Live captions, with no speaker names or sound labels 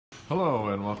Hello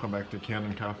and welcome back to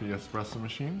Canon Coffee Espresso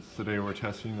Machines. Today we're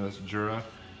testing this Jura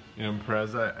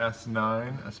Impreza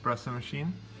S9 espresso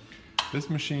machine. This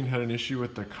machine had an issue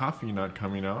with the coffee not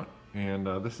coming out, and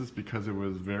this is because it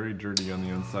was very dirty on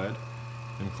the inside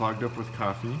and clogged up with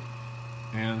coffee.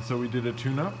 And so we did a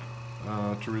tune-up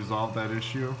to resolve that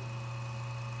issue,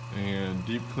 and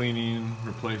deep cleaning,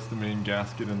 replace the main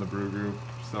gasket in the brew group,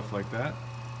 stuff like that.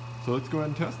 So let's go ahead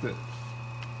and test it.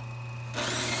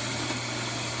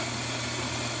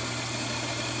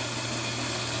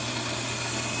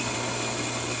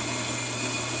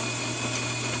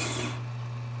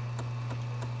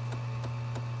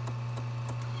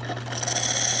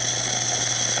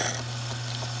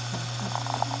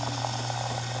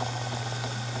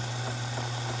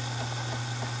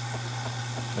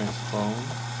 Thanks, phone.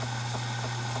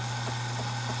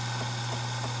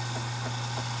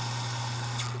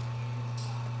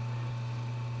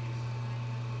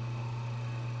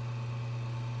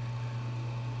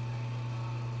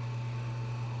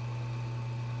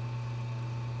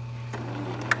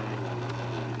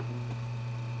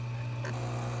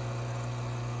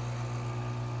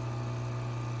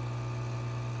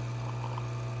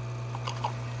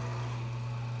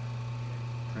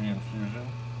 Pre-infusion.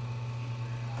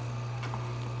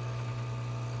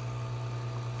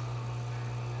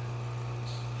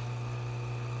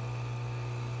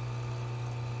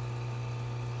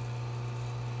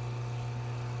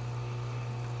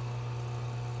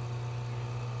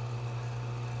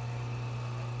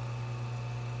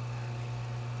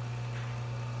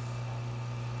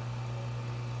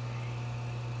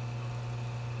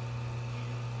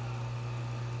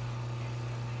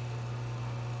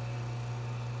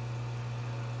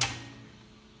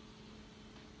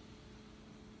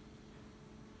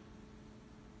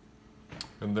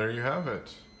 And there you have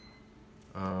it.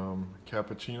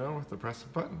 Cappuccino with the press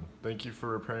of button. Thank you for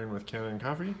repairing with Canon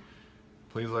Coffee.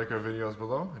 Please like our videos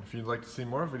below. And if you'd like to see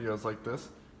more videos like this,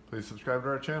 please subscribe to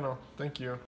our channel. Thank you.